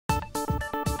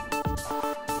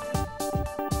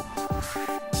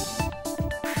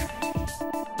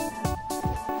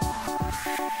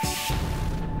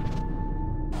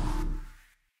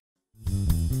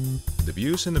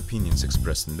views and opinions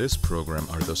expressed in this program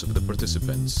are those of the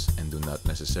participants and do not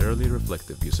necessarily reflect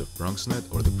the views of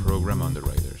BronxNet or the program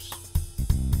underwriters.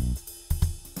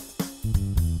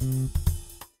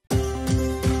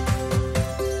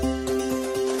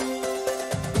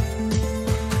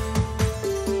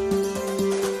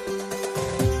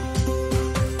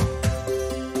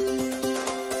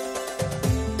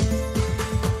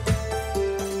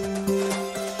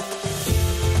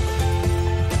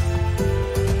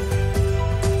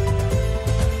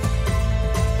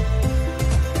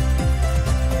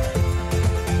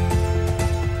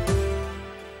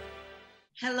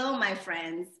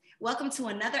 Welcome to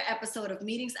another episode of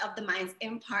Meetings of the Minds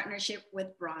in partnership with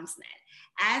BronxNet.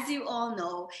 As you all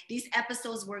know, these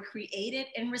episodes were created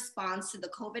in response to the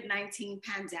COVID-19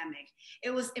 pandemic.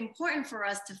 It was important for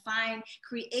us to find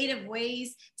creative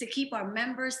ways to keep our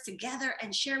members together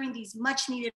and sharing these much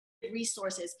needed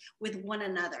resources with one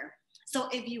another. So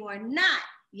if you are not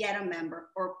yet a member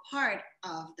or part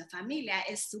of the familia,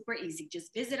 is super easy.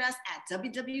 Just visit us at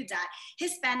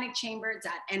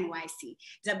www.hispanicchamber.nyc,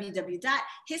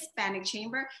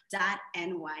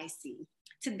 www.hispanicchamber.nyc.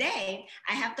 Today,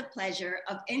 I have the pleasure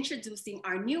of introducing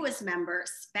our newest member,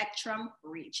 Spectrum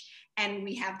Reach. And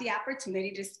we have the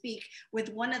opportunity to speak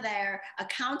with one of their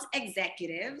account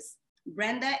executives,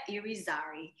 Brenda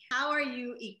Irizarry. How are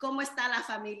you? ¿Y cómo está la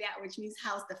familia? Which means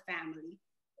how's the family?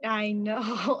 I know.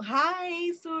 Hi,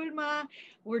 Sulma.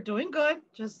 We're doing good.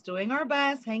 Just doing our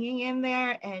best, hanging in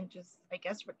there, and just, I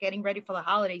guess, we're getting ready for the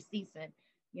holiday season.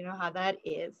 You know how that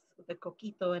is with the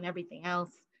coquito and everything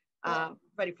else.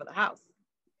 Ready for the house.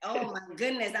 Oh my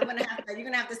goodness. You're gonna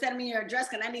have to send me your address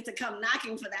because I need to come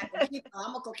knocking for that coquito.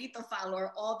 I'm a coquito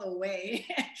follower all the way.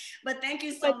 But thank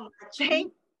you so much.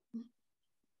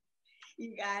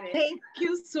 You got it. Thank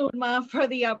you, Sulma, for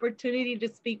the opportunity to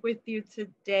speak with you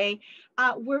today.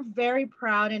 We're very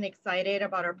proud and excited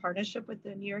about our partnership with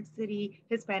the New York City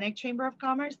Hispanic Chamber of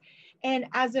Commerce. And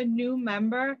as a new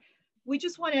member, we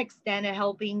just want to extend a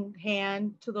helping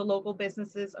hand to the local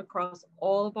businesses across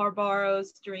all of our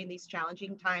boroughs during these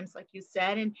challenging times, like you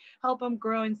said, and help them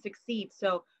grow and succeed.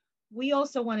 So we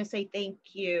also want to say thank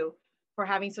you for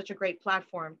having such a great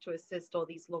platform to assist all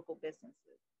these local businesses.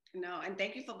 No, and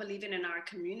thank you for believing in our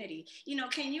community. You know,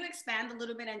 can you expand a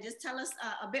little bit and just tell us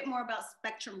a bit more about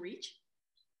Spectrum Reach?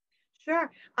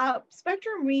 Sure.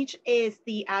 Spectrum Reach is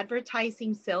the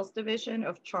advertising sales division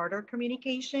of Charter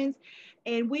Communications,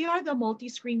 and we are the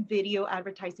multi-screen video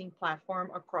advertising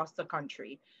platform across the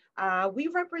country. We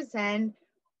represent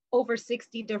over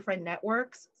 60 different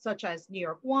networks, such as New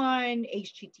York One,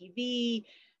 HGTV,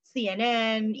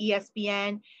 CNN,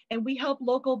 ESPN, and we help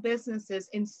local businesses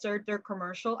insert their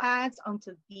commercial ads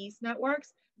onto these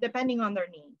networks, depending on their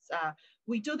needs.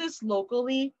 We do this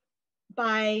locally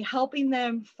by helping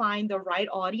them find the right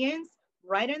audience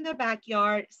right in their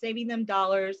backyard, saving them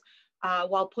dollars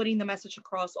while putting the message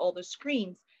across all the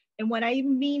screens. And what I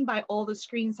mean by all the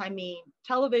screens, I mean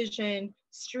television,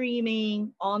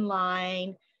 streaming,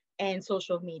 online, and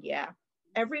social media.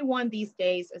 Everyone these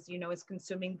days, as you know, is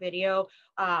consuming video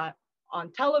on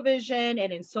television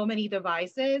and in so many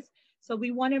devices. So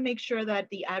we want to make sure that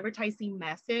the advertising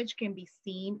message can be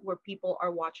seen where people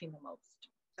are watching the most.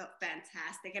 Oh,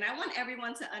 fantastic. And I want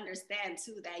everyone to understand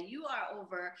too that you have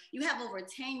over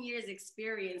 10 years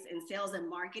experience in sales and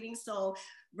marketing. So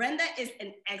Brenda is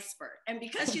an expert. And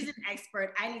because she's an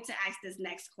expert, I need to ask this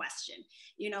next question.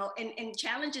 You know, in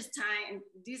challenges time,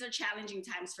 these are challenging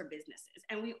times for businesses.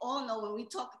 And we all know when we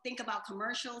think about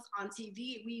commercials on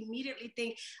TV, we immediately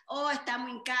think, oh, está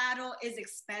muy caro, is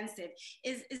expensive.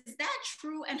 Is that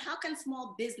true? And how can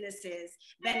small businesses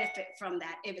benefit from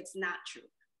that if it's not true?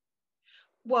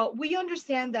 Well, we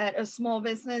understand that a small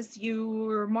business,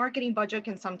 your marketing budget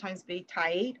can sometimes be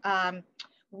tight.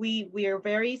 We are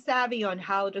very savvy on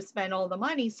how to spend all the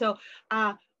money. So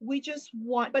we just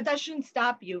want, but that shouldn't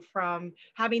stop you from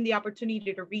having the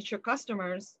opportunity to reach your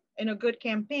customers in a good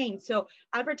campaign. So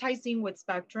advertising with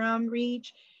Spectrum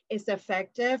Reach is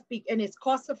effective and it's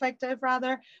cost effective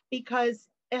rather, because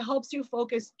it helps you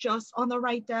focus just on the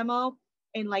right demo.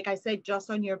 And like I said, just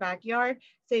on your backyard,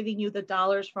 saving you the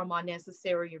dollars from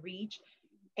unnecessary reach.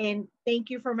 And thank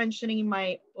you for mentioning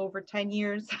my over 10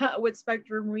 years with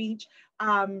Spectrum Reach.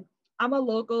 I'm a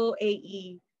local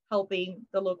AE helping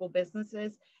the local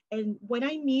businesses. And when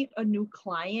I meet a new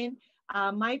client,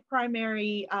 my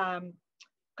primary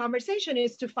conversation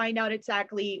is to find out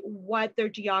exactly what their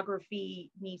geography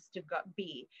needs to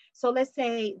be. So let's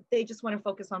say they just want to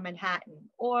focus on Manhattan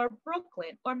or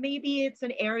Brooklyn, or maybe it's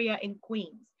an area in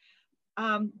Queens.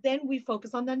 Then we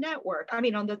focus on the network,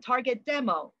 on the target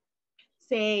demo.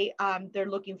 Say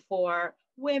they're looking for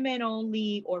women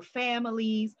only or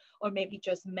families, or maybe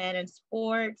just men in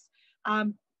sports.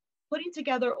 Um, Putting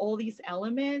together all these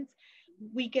elements,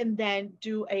 we can then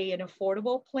do an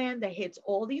affordable plan that hits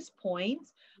all these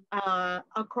points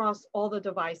across all the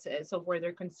devices of where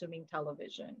they're consuming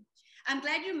television. I'm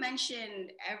glad you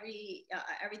mentioned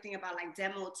everything about like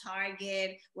demo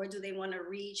target, where do they want to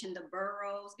reach in the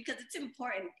boroughs, because it's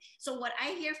important. So what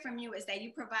I hear from you is that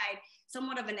you provide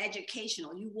somewhat of an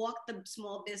educational, you walk the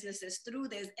small businesses through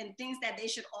this and things that they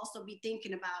should also be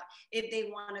thinking about if they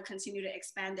want to continue to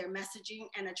expand their messaging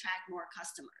and attract more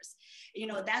customers. You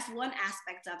know, that's one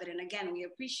aspect of it. And again, we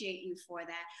appreciate you for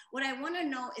that. What I want to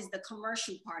know is the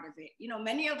commercial part of it. You know,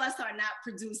 many of us are not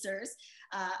producers,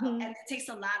 and it takes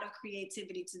a lot of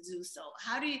creativity to do so.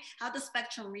 How does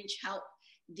Spectrum Reach help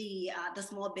the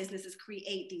small businesses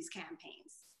create these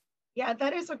campaigns? Yeah,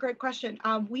 that is a great question.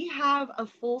 We have a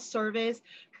full service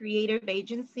creative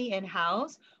agency in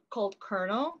house called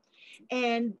Kernel,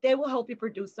 and they will help you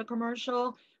produce the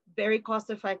commercial, very cost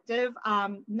effective,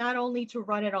 not only to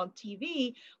run it on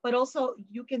TV, but also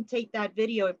you can take that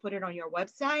video and put it on your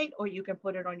website, or you can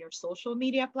put it on your social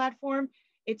media platform.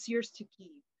 It's yours to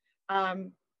keep.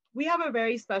 Um, we have a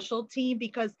very special team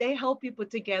because they help you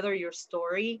put together your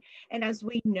story. And as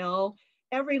we know,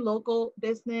 every local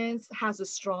business has a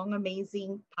strong,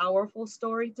 amazing, powerful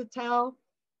story to tell.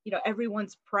 You know,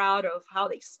 everyone's proud of how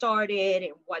they started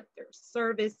and what they're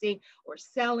servicing or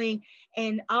selling.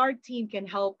 And our team can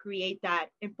help create that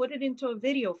and put it into a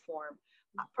video form.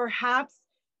 Perhaps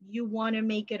you want to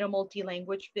make it a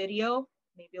multi-language video,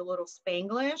 maybe a little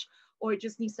Spanglish, or it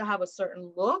just needs to have a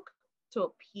certain look to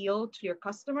appeal to your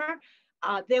customer.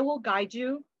 They will guide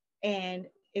you, and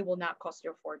it will not cost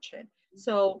you a fortune.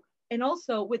 So, and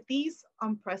also with these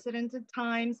unprecedented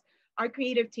times, our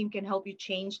creative team can help you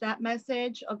change that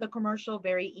message of the commercial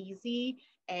very easy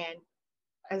and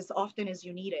as often as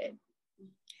you need it.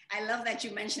 I love that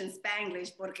you mentioned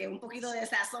Spanglish, porque un poquito de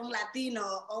sazón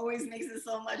Latino always makes it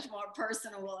so much more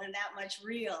personal and that much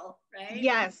real, right?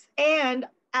 Yes, and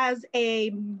as a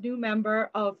new member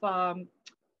of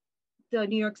the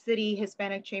New York City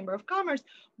Hispanic Chamber of Commerce,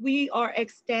 we are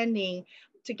extending,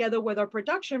 together with our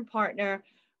production partner,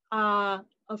 a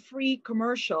free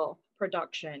commercial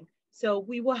production. So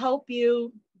we will help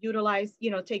you utilize,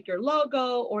 take your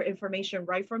logo or information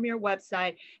right from your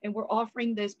website. And we're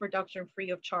offering this production free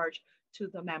of charge to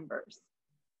the members.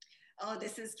 Oh,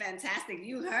 this is fantastic.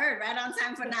 You heard, right on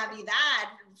time for Navidad,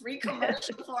 free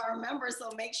commercial for our members. So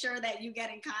make sure that you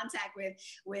get in contact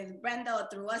with Brenda or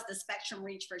through us, the Spectrum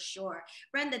Reach for sure.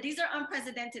 Brenda, these are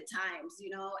unprecedented times,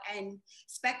 and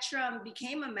Spectrum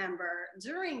became a member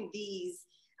during these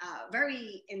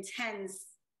very intense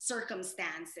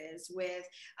circumstances with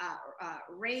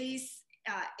race,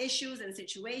 issues and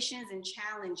situations and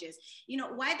challenges.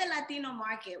 Why the Latino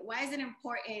market? Why is it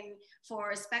important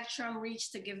for Spectrum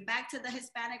Reach to give back to the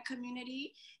Hispanic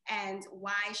community? And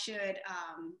why should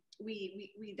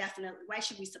why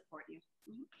should we support you?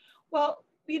 Mm-hmm. Well,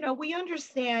 we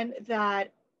understand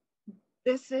that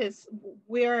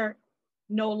we're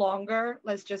no longer,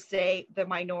 let's just say, the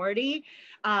minority.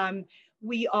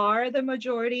 We are the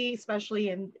majority, especially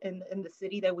in the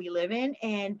city that we live in.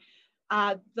 And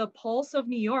the pulse of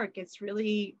New York, it's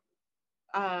really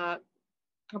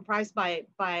comprised by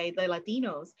the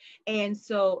Latinos. And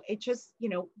so it just,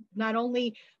 not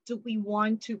only do we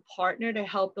want to partner to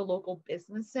help the local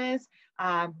businesses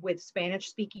with Spanish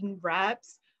speaking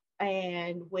reps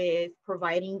and with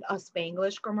providing a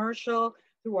Spanglish commercial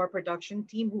through our production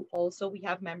team, who also we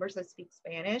have members that speak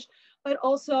Spanish, but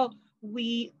also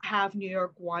we have New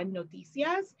York One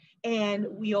Noticias, and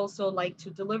we also like to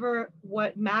deliver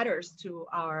what matters to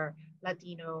our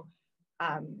Latino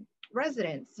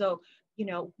residents. So,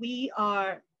 we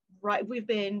are right, we've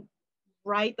been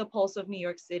right the pulse of New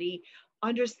York City,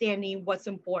 understanding what's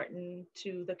important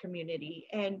to the community.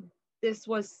 And this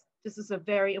is a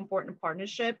very important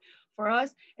partnership for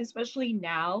us, especially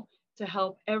now, to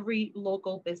help every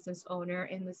local business owner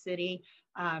in the city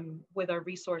with our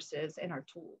resources and our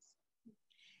tools.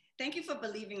 Thank you for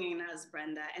believing in us,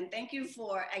 Brenda. And thank you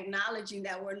for acknowledging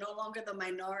that we're no longer the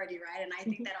minority, right? And I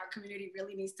think that our community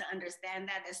really needs to understand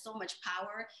that there's so much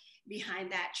power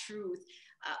behind that truth.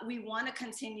 We want to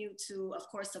continue to, of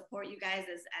course, support you guys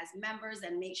as members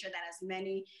and make sure that as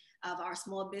many of our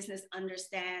small business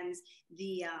understands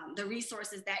the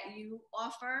resources that you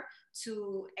offer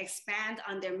to expand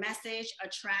on their message,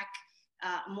 attract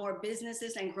more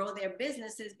businesses and grow their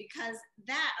businesses, because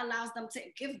that allows them to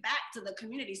give back to the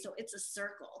community. So it's a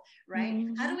circle, right?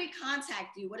 Mm-hmm. How do we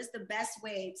contact you? What is the best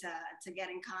way to get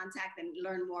in contact and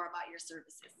learn more about your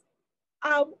services?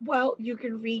 Well, you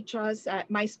can reach us at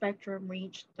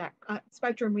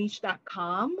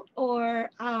spectrumreach.com, or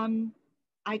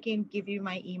I can give you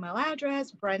my email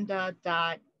address,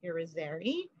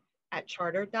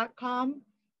 brenda.irizarry@charter.com.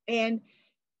 And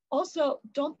also,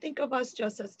 don't think of us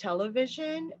just as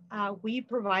television. We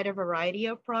provide a variety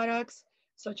of products,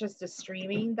 such as the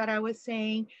streaming that I was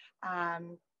saying.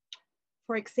 Um,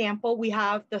 for example, we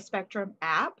have the Spectrum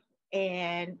app,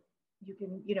 and you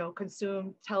can,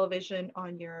 consume television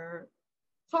on your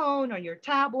phone or your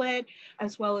tablet,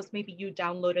 as well as maybe you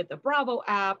downloaded the Bravo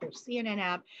app or CNN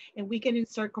app, and we can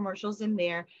insert commercials in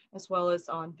there as well as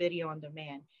on video on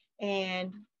demand.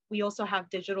 And we also have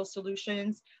digital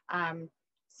solutions,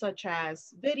 such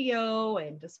as video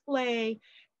and display.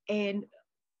 And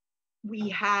we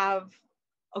have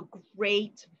a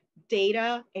great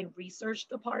data and research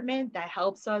department that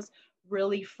helps us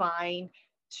really fine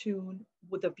tune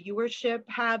with the viewership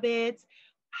habits,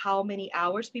 how many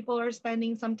hours people are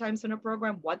spending sometimes in a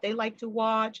program, what they like to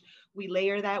watch. We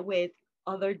layer that with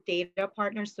other data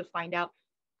partners to find out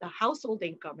the household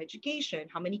income, education,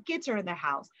 how many kids are in the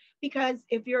house. Because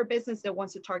if you're a business that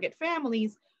wants to target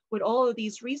families with all of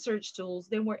these research tools,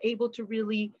 then we're able to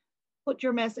really put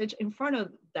your message in front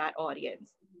of that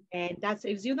audience. And that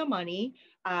saves you the money,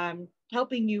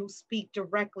 helping you speak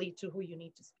directly to who you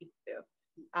need to speak to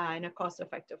in a cost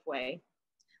effective way.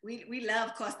 We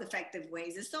love cost effective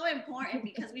ways. It's so important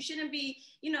because we shouldn't be,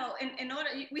 in order,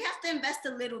 we have to invest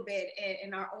a little bit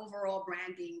in our overall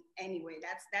branding anyway.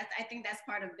 I think that's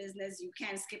part of business. You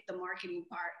can't skip the marketing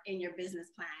part in your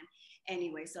business plan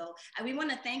anyway. So we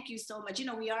want to thank you so much.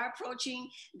 We are approaching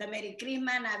the Merry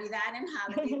Christmas, Navidad, and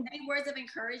holidays. Any words of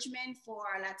encouragement for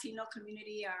our Latino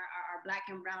community, our Black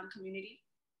and Brown community?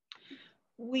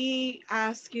 We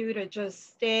ask you to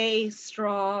just stay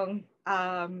strong.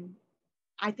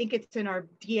 I think it's in our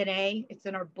DNA, it's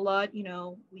in our blood.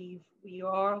 We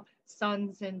are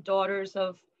sons and daughters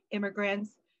of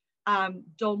immigrants.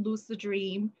 Don't lose the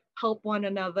dream, help one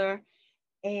another,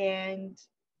 and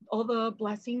all the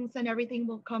blessings and everything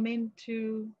will come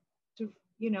into to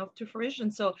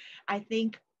fruition. So I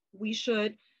think we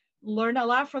should learn a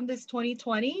lot from this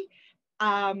 2020.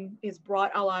 It's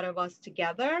brought a lot of us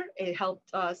together. It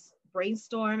helped us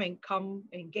brainstorm and come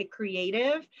and get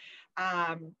creative.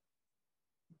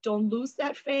 Don't lose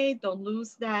that faith, don't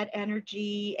lose that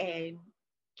energy, and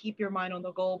keep your mind on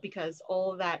the goal, because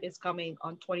all of that is coming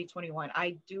on 2021.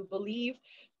 I do believe,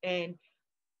 and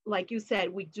like you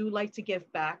said, we do like to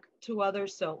give back to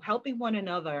others. So helping one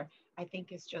another, I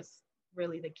think, is just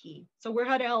really the key. So we're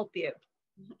here to help you.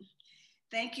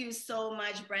 Thank you so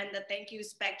much, Brenda. Thank you,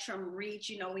 Spectrum Reach.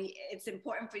 It's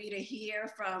important for you to hear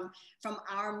from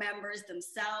our members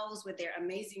themselves with their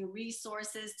amazing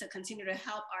resources to continue to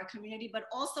help our community, but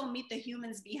also meet the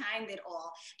humans behind it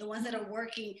all, the ones that are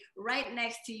working right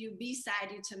next to you,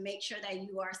 beside you, to make sure that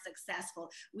you are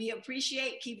successful. We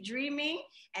appreciate, keep dreaming,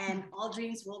 and all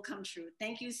dreams will come true.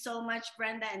 Thank you so much,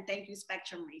 Brenda, and thank you,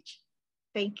 Spectrum Reach.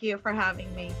 Thank you for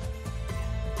having me.